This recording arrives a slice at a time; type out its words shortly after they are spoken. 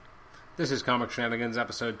This is Comic Shenanigans,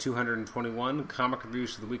 episode 221, comic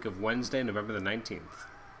reviews for the week of Wednesday, November the 19th.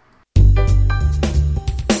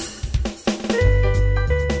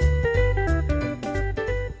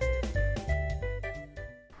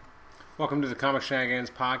 Welcome to the Comic Shenanigans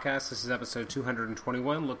podcast. This is episode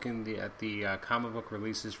 221, looking at the comic book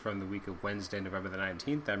releases from the week of Wednesday, November the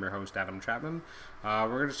 19th. I'm your host, Adam Chapman.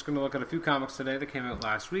 We're just going to look at a few comics today that came out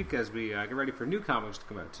last week as we get ready for new comics to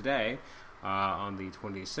come out today. On the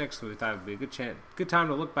 26th, we thought it would be a good time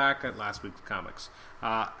to look back at last week's comics.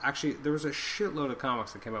 Actually, there was a shitload of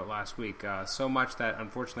comics that came out last week, so much that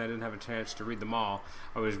unfortunately I didn't have a chance to read them all.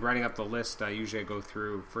 I was writing up the list. Usually I go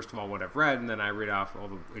through, first of all, what I've read, and then I read off all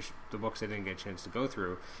the books I didn't get a chance to go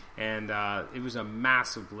through. And it was a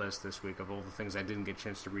massive list this week of all the things I didn't get a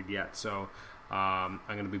chance to read yet, so I'm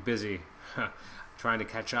going to be busy trying to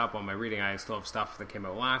catch up on my reading. I still have stuff that came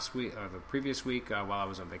out last week, or the previous week, while I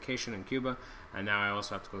was on vacation in Cuba, and now I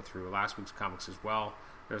also have to go through last week's comics as well.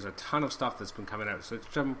 There's a ton of stuff that's been coming out, so let's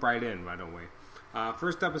jump right in, why don't we?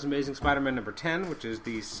 First up is Amazing Spider-Man number 10, which is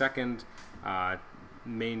the second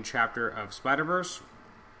main chapter of Spider-Verse,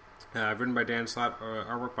 written by Dan Slott,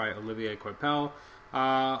 artwork by Olivier Coipel.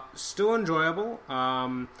 Still enjoyable.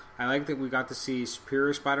 I like that we got to see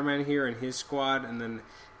Superior Spider-Man here and his squad, and then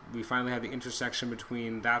we finally have the intersection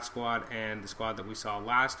between that squad and the squad that we saw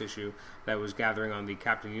last issue that was gathering on the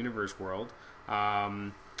Captain Universe world.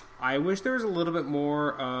 I wish there was a little bit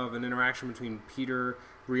more of an interaction between Peter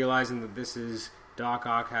realizing that this is Doc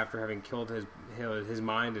Ock after having killed his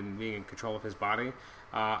mind and being in control of his body.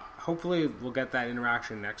 Hopefully we'll get that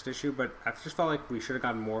interaction next issue, but I just felt like we should have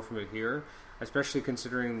gotten more from it here, especially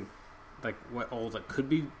considering like what all that could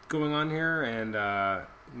be going on here and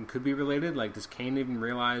could be related. Like, does Kane even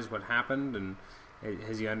realize what happened, and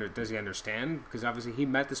does he understand? Because obviously he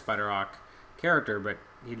met the Spider-Ock character, but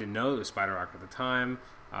he didn't know it was Spider-Ock at the time.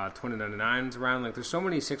 2099's around. Like, there's so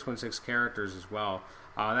many 616 characters as well.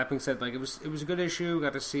 That being said, like, it was a good issue.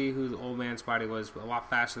 Got to see who the old man Spidey was a lot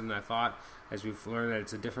faster than I thought, as we've learned that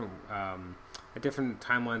it's a different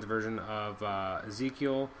timelines version of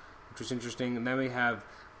Ezekiel, which was interesting. And then we have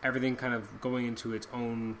everything kind of going into its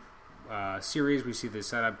own series. We see the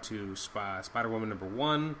setup to Spider-Woman number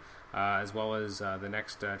 1, as well as the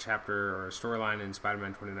next chapter or storyline in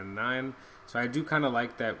Spider-Man 2099. So I do kind of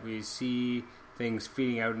like that we see things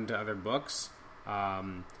feeding out into other books.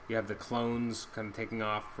 You have the clones kind of taking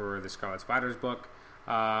off for the Scarlet Spider's book.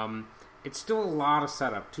 It's still a lot of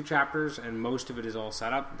setup. 2 chapters, and most of it is all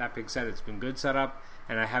setup. That being said, it's been good setup,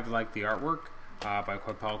 and I have liked the artwork by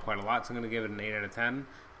Coipel quite a lot, so I'm going to give it an 8 out of 10.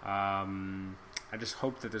 I just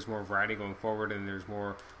hope that there's more variety going forward and there's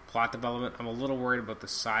more plot development. I'm a little worried about the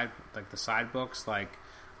side books, like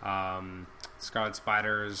Scarlet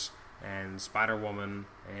Spiders and Spider-Woman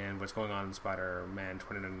and what's going on in Spider-Man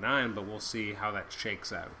 2099, but we'll see how that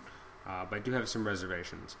shakes out. But I do have some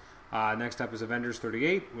reservations. Next up is Avengers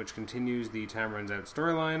 38, which continues the Time Runs Out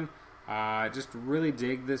storyline. Just really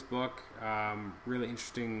dig this book. Really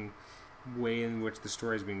interesting way in which the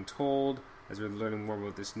story is being told, as we're learning more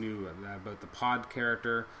about this about the Pod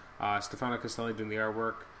character. Stefano Caselli doing the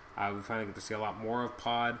artwork. We finally get to see a lot more of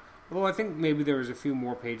Pod. Although I think maybe there was a few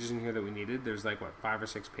more pages in here that we needed. There's 5 or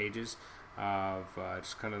 6 pages of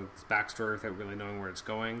just kind of this backstory without really knowing where it's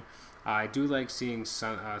going. I do like seeing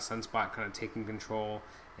Sunspot kind of taking control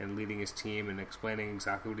and leading his team and explaining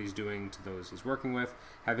exactly what he's doing to those he's working with.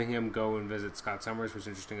 Having him go and visit Scott Summers was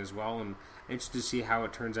interesting as well, and interested to see how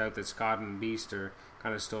it turns out that Scott and Beast are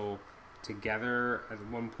kind of still together at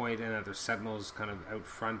one point, and that there's Sentinels kind of out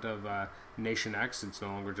front of Nation X. It's no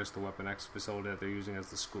longer just the Weapon X facility that they're using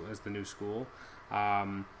as the new school.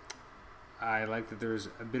 I like that there's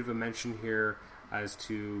a bit of a mention here as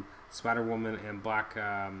to Spider-Woman and Black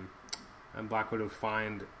Widow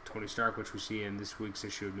find Tony Stark, which we see in this week's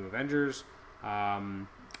issue of New Avengers. I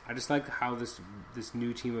just like how this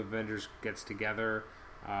new team of Avengers gets together,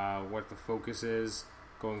 what the focus is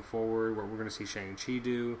going forward, what we're going to see Shang-Chi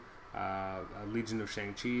do, a Legion of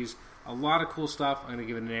Shang-Chis. A lot of cool stuff. I'm going to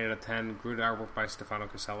give it an 8 out of 10. Good artwork by Stefano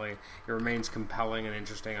Caselli. It remains compelling and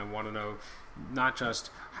interesting. I want to know not just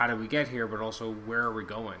how did we get here, but also where are we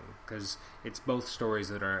going, because it's both stories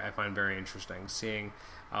that I find very interesting. Seeing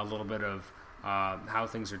a little bit of how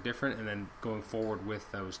things are different and then going forward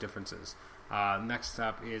with those differences. Next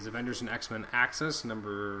up is Avengers and X-Men Axis,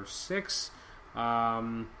 number 6.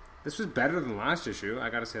 This was better than last issue, I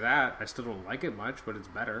gotta say that. I still don't like it much, but it's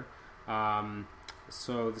better.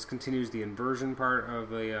 So this continues the inversion part of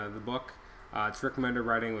the book. It's Rick Remender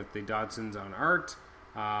writing with the Dodsons on art.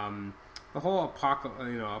 The whole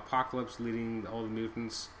apocalypse leading all the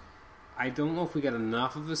mutants I don't know if we get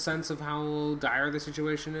enough of a sense of how dire the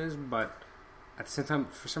situation is, but at the same time,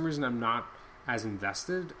 for some reason, I'm not as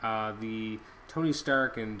invested. The Tony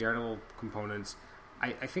Stark and Daredevil components,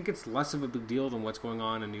 I think it's less of a big deal than what's going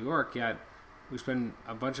on in New York, yet we spend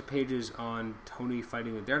a bunch of pages on Tony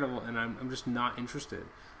fighting with Daredevil, and I'm just not interested.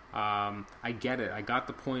 I get it. I got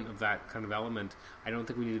the point of that kind of element. I don't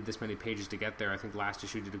think we needed this many pages to get there. I think last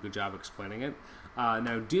issue did a good job explaining it.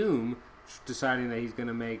 Now, Doom deciding that he's going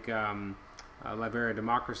to make Liberia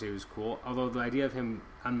Democracy was cool, although the idea of him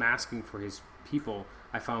unmasking for his people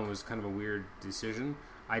I found was kind of a weird decision.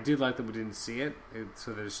 I did like that we didn't see it,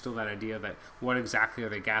 so there's still that idea that what exactly are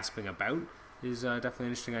they gasping about is definitely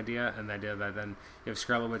an interesting idea, and the idea that then you have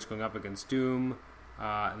Scarlet Witch going up against Doom,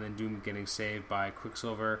 and then Doom getting saved by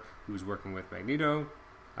Quicksilver, who's working with Magneto,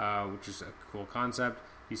 which is a cool concept.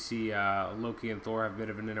 You see Loki and Thor have a bit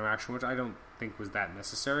of an interaction, which I don't think was that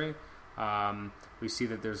necessary. We see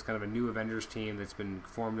that there's kind of a new Avengers team that's been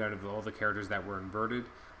formed out of all the characters that were inverted,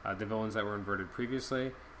 the villains that were inverted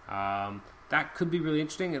previously. That could be really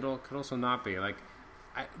interesting. It could also not be.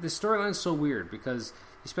 The storyline's so weird because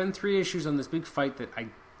you spend 3 issues on this big fight that I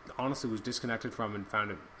honestly was disconnected from and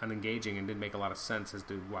found it unengaging and didn't make a lot of sense as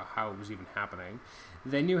to how it was even happening.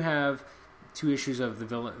 Then you have 2 issues of the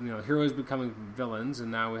villain, heroes becoming villains,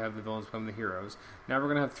 and now we have the villains becoming the heroes. Now we're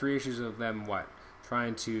going to have 3 issues of them,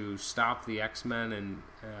 trying to stop the X-Men and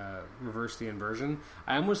reverse the inversion.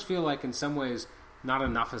 I almost feel like in some ways not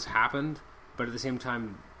enough has happened, but at the same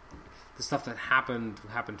time, the stuff that happened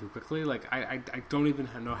too quickly. I don't even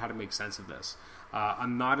know how to make sense of this.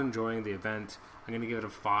 I'm not enjoying the event. I'm going to give it a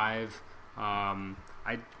 5.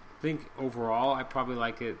 I think overall I probably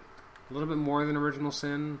like it a little bit more than Original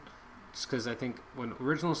Sin, just because I think when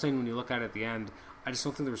Original Sin, when you look at it at the end, I just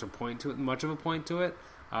don't think there was much of a point to it.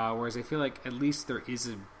 Whereas I feel like at least there is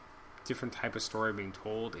a different type of story being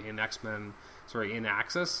told in in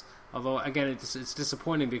Axis. Although, again, it's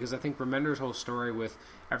disappointing because I think Remender's whole story with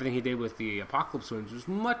everything he did with the Apocalypse Twins was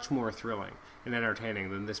much more thrilling and entertaining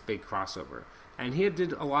than this big crossover. And he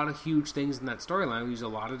did a lot of huge things in that storyline. He used a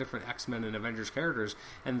lot of different X-Men and Avengers characters,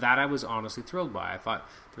 and that I was honestly thrilled by. I thought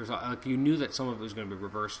you knew that some of it was going to be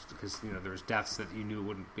reversed because there was deaths that you knew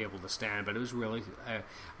wouldn't be able to stand, but it was really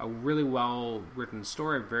a really well written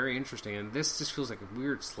story, very interesting. And this just feels like a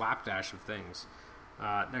weird slapdash of things.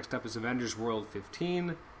 Next up is Avengers World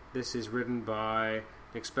 15. This is written by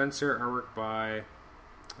Nick Spencer,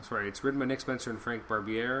 it's written by Nick Spencer and Frank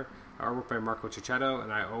Barbiere, artwork by Marco Cicchetto,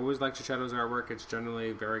 and I always like Cicchetto's artwork. It's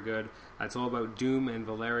generally very good. It's all about Doom and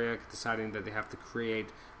Valeria deciding that they have to create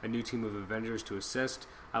a new team of Avengers to assist.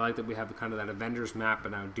 I like that we have kind of that Avengers map,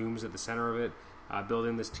 but now Doom's at the center of it,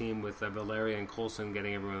 building this team with Valeria and Coulson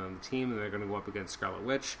getting everyone on the team, and they're going to go up against Scarlet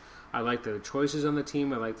Witch. I like the choices on the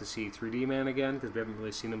team. I like to see 3D Man again, because we haven't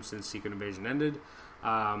really seen him since Secret Invasion ended.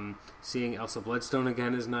 Seeing Elsa Bloodstone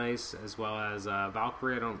again is nice, as well as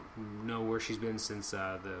Valkyrie. I don't know where she's been since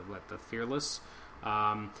the Fearless.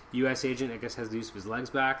 U.S. Agent, I guess, has the use of his legs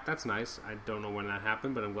back. That's nice. I don't know when that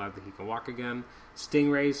happened, but I'm glad that he can walk again.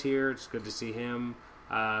 Stingray's here. It's good to see him.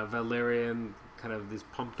 Valerian, kind of this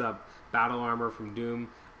pumped up battle armor from Doom.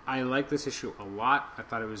 I like this issue a lot. I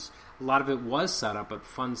thought a lot of it was setup, but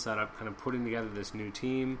fun setup, kind of putting together this new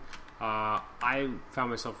team. I found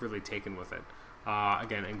myself really taken with it.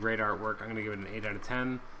 Again, and great artwork. I'm going to give it an 8 out of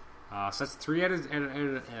 10. So that's 3 8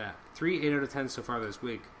 out of 10 so far this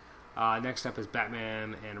week. Next up is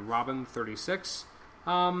Batman and Robin 36.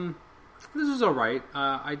 This is alright.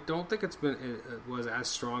 I don't think it was as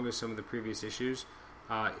strong as some of the previous issues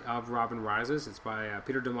of Robin Rises. It's by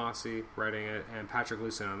Peter Tomasi writing it and Patrick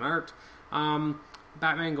Gleason on art.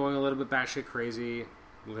 Batman going a little bit batshit crazy,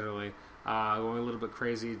 literally. Going a little bit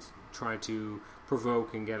crazy, trying to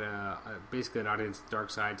provoke and get basically an audience to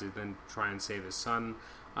Darkseid to then try and save his son.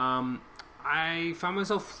 I found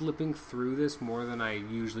myself flipping through this more than I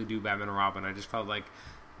usually do Batman and Robin. I just felt like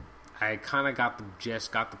I kind of got the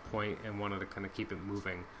gist, got the point, and wanted to kind of keep it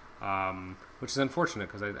moving, which is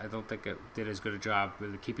unfortunate because I don't think it did as good a job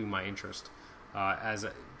with keeping my interest as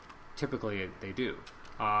typically they do.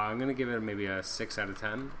 I'm going to give it maybe a 6 out of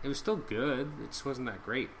 10. It was still good. It just wasn't that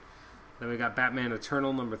great. Then we got Batman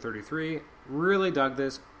Eternal number 33. Really dug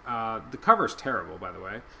this. The cover's terrible, by the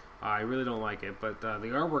way. I really don't like it, but the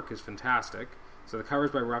artwork is fantastic. So the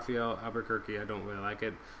cover's by Raphael Albuquerque. I don't really like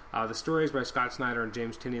it. The story is by Scott Snyder and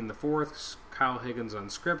James Tynion IV. Kyle Higgins on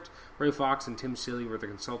script. Ray Fox and Tim Seeley were the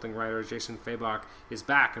consulting writers. Jason Fabok is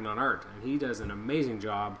back and on art, and he does an amazing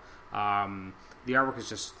job. The artwork is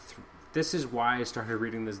just... This is why I started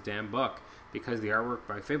reading this damn book, because the artwork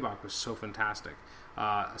by Fabok was so fantastic.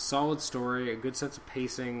 A solid story, a good sense of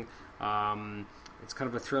pacing. It's kind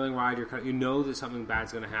of a thrilling ride. You know that something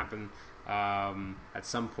bad's going to happen at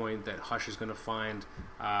some point, that Hush is going to find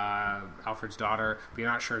Alfred's daughter, but you're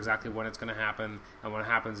not sure exactly when it's going to happen, and when it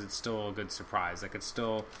happens, it's still a good surprise. Like, it's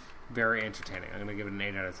still very entertaining. I'm going to give it an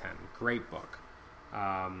 8 out of 10. Great book.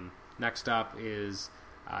 Next up is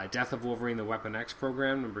Death of Wolverine, the Weapon X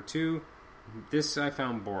program, number 2. This I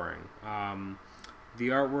found boring. The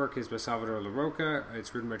artwork is by Salvador Larroca.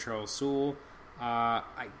 It's written by Charles Soule.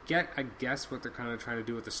 I guess what they're kind of trying to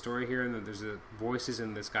do with the story here, and that there's voices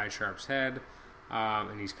in this guy Sharp's head,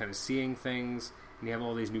 and he's kind of seeing things, and you have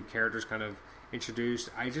all these new characters kind of introduced.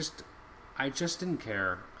 I just didn't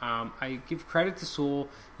care. I give credit to Soule.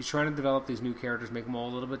 He's trying to develop these new characters, make them all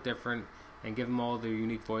a little bit different, and give them all their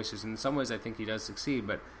unique voices. And in some ways, I think he does succeed,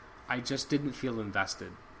 but I just didn't feel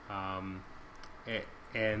invested.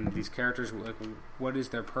 And these characters, like, what is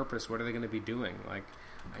their purpose? What are they going to be doing? Like,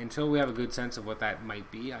 until we have a good sense of what that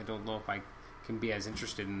might be, I don't know if I can be as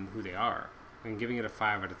interested in who they are. I'm giving it a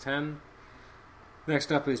 5 out of 10.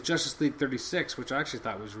 Next up is Justice League 36, which I actually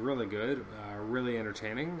thought was really good, really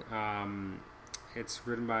entertaining. It's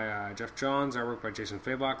written by Jeff Johns, artwork by Jason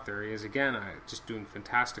Fabok. There he is again, just doing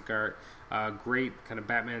fantastic art. Great kind of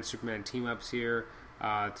Batman-Superman team-ups here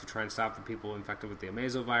to try and stop the people infected with the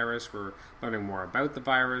Amazo virus. We're learning more about the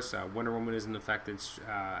virus. Wonder Woman isn't affected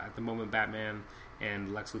at the moment. Batman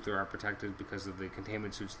and Lex Luthor are protected because of the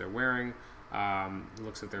containment suits they're wearing. It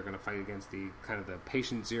looks like they're going to fight against the kind of the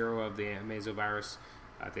patient zero of the Amazo virus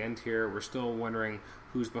at the end here. We're still wondering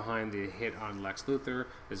who's behind the hit on Lex Luthor.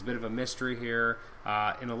 There's a bit of a mystery here.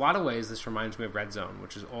 In a lot of ways, this reminds me of Red Zone,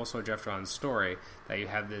 which is also Jeff Johns' story, that you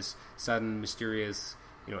have this sudden, mysterious,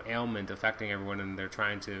 ailment affecting everyone, and they're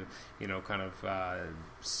trying to, kind of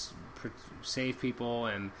save people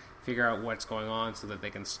and figure out what's going on so that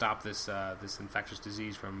they can stop this infectious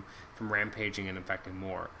disease from rampaging and infecting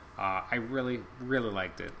more. I really, really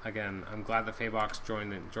liked it. Again, I'm glad that Fabok's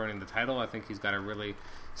joining the title. I think he's got a really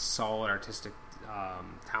solid artistic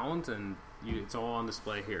talent, and it's all on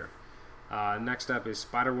display here. Next up is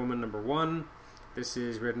Spider-Woman number 1. This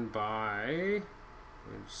is written by,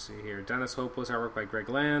 let's see here, Dennis Hopeless, artwork by Greg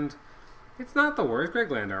Land. It's not the worst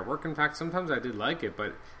Greg Land artwork. In fact, sometimes I did like it,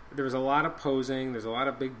 but there was a lot of posing. There's a lot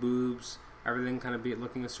of big boobs. Everything kind of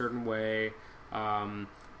looking a certain way.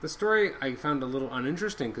 The story I found a little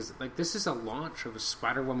uninteresting because, this is a launch of a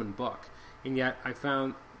Spider-Woman book, and yet I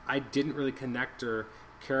found I didn't really connect or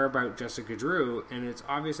care about Jessica Drew, and it's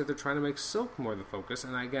obvious that they're trying to make Silk more the focus,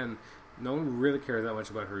 and again, no one really cares that much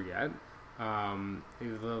about her yet,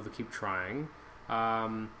 even though they keep trying.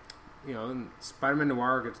 Spider-Man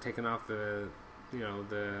Noir gets taken off the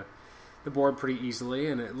board pretty easily,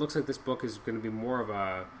 and it looks like this book is going to be more of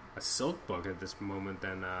a Silk book at this moment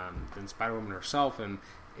than Spider-Woman herself. And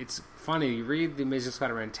it's funny, you read The Amazing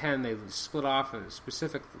Spider-Man 10, they split off for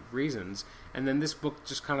specific reasons, and then this book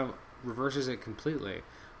just kind of reverses it completely.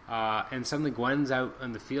 And suddenly Gwen's out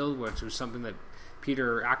on the field, which was something that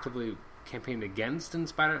Peter actively campaigned against in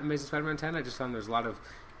Amazing Spider-Man 10. I just found there's a lot of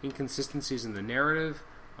inconsistencies in the narrative.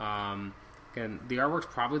 Again, the artwork's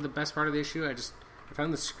probably the best part of the issue. I I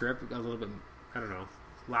found the script a little bit,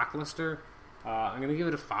 lackluster. I'm going to give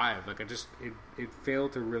it a 5. It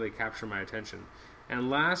failed to really capture my attention. And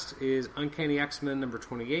last is Uncanny X-Men number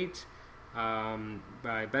 28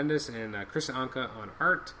 by Bendis and Chris Anka on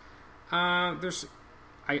art. I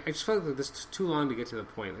just felt like this is too long to get to the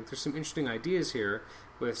point. There's some interesting ideas here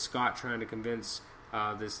with Scott trying to convince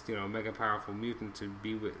this mega powerful mutant to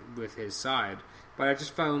be with his side, but I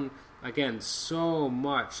just found, again, so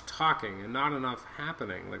much talking and not enough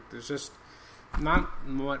happening. There's just not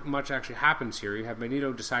much actually happens here. You have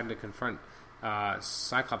Magneto deciding to confront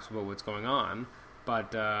Cyclops about what's going on,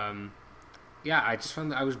 but I just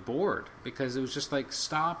found that I was bored because it was just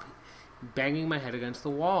stop banging my head against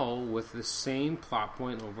the wall with the same plot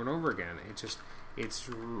point over and over again. It's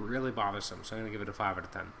really bothersome, so I'm going to give it a 5 out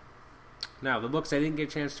of 10. Now, the books I didn't get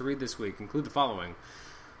a chance to read this week include the following.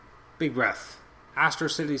 Big Breath, Astro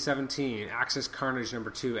City 17, Axis Carnage number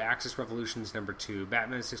 2, Axis Revolutions number 2,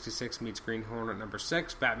 Batman 66 meets Green Hornet number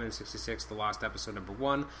 6, Batman 66 The Lost Episode number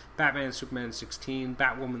 1, Batman and Superman 16,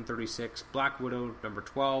 Batwoman 36, Black Widow number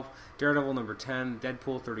 12, Daredevil number 10,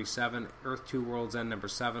 Deadpool 37, Earth 2 World's End number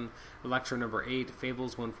 7, Elektra number 8,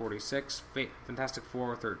 Fables 146, Fantastic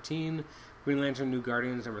Four 13, Green Lantern New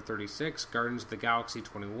Guardians number 36, Guardians of the Galaxy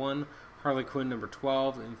 21, Harley Quinn number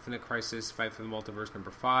 12, Infinite Crisis Fight for the Multiverse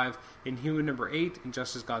number 5, Inhuman number 8,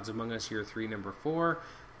 Injustice Gods Among Us Year 3 number 4,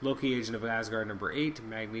 Loki, Agent of Asgard, number 8,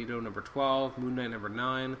 Magneto, number 12, Moon Knight, number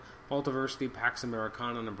 9, Multiversity, Pax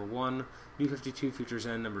Americana, number 1, New 52, Future's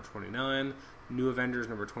End, number 29, New Avengers,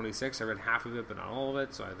 number 26. I read half of it, but not all of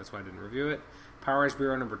it, so that's why I didn't review it. Power Rise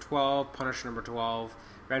Bureau, number 12, Punisher, number 12,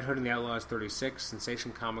 Red Hood and the Outlaws, 36,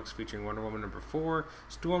 Sensation Comics featuring Wonder Woman, number 4,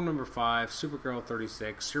 Storm, number 5, Supergirl,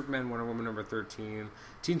 36, Superman, Wonder Woman, number 13,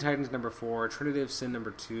 Teen Titans, number 4, Trinity of Sin, number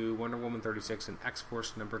 2, Wonder Woman, 36, and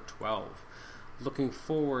X-Force, number 12. Looking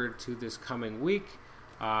forward to this coming week.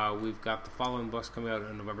 We've got the following books coming out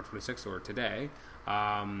on November 26th, or today,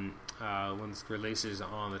 when this releases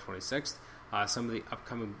on the 26th. Some of the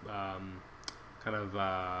upcoming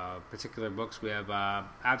particular books. We have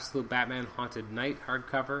Absolute Batman Haunted Night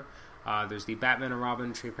hardcover. There's the Batman and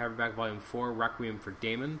Robin trade paperback volume 4, Requiem for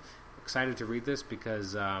Damon. Excited to read this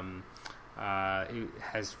because it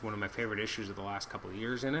has one of my favorite issues of the last couple of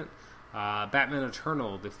years in it. Batman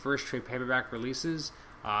Eternal, the first trade paperback releases.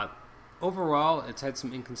 Overall, it's had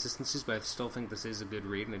some inconsistencies, but I still think this is a good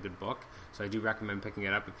read and a good book. So I do recommend picking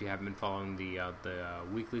it up if you haven't been following the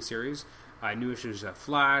weekly series. New issues of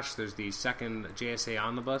Flash. There's the second JSA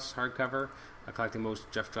Omnibus hardcover, collecting most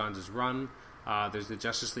of Jeff Johns' run. There's the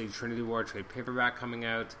Justice League Trinity War trade paperback coming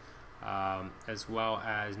out, as well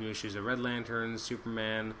as new issues of Red Lantern,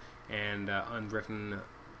 Superman, and Unwritten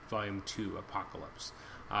Volume 2, Apocalypse.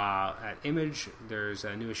 At Image, there's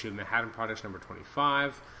a new issue of Manhattan Project number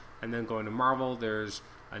 25. And then going to Marvel, there's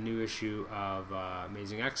a new issue of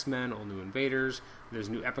Amazing X-Men, All New Invaders. There's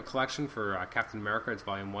a new Epic Collection for Captain America. It's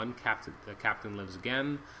Volume 1, The Captain Lives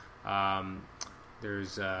Again.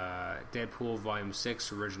 There's Deadpool Volume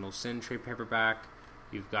 6, Original Sin trade paperback.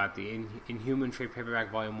 You've got the Inhuman trade paperback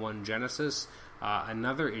Volume 1, Genesis.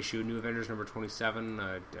 Another issue, New Avengers number 27.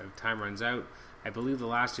 Time runs out. I believe the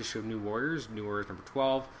last issue of New Warriors number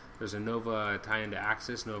 12. There's a Nova tie-in to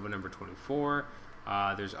Axis, Nova number 24.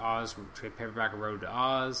 There's Oz trade paperback Road to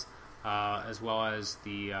Oz, as well as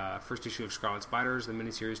the first issue of Scarlet Spiders, the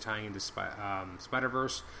miniseries tying into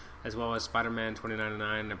Spider-Verse, as well as Spider-Man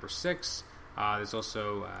 2099 number 6. There's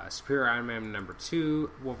also Superior Iron Man number 2,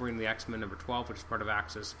 Wolverine the X-Men number 12, which is part of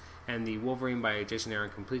Axis, and the Wolverine by Jason Aaron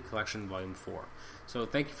Complete Collection Volume 4. So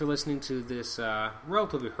thank you for listening to this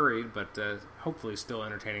relatively hurried, but hopefully still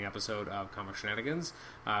entertaining episode of Comic Shenanigans.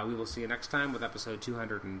 We will see you next time with episode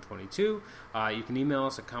 222. You can email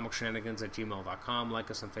us at comicshenanigans@gmail.com,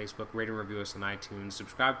 like us on Facebook, rate and review us on iTunes,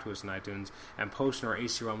 subscribe to us on iTunes, and post in our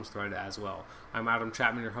AC Realms thread as well. I'm Adam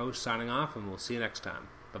Chapman, your host, signing off, and we'll see you next time.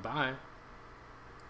 Bye-bye.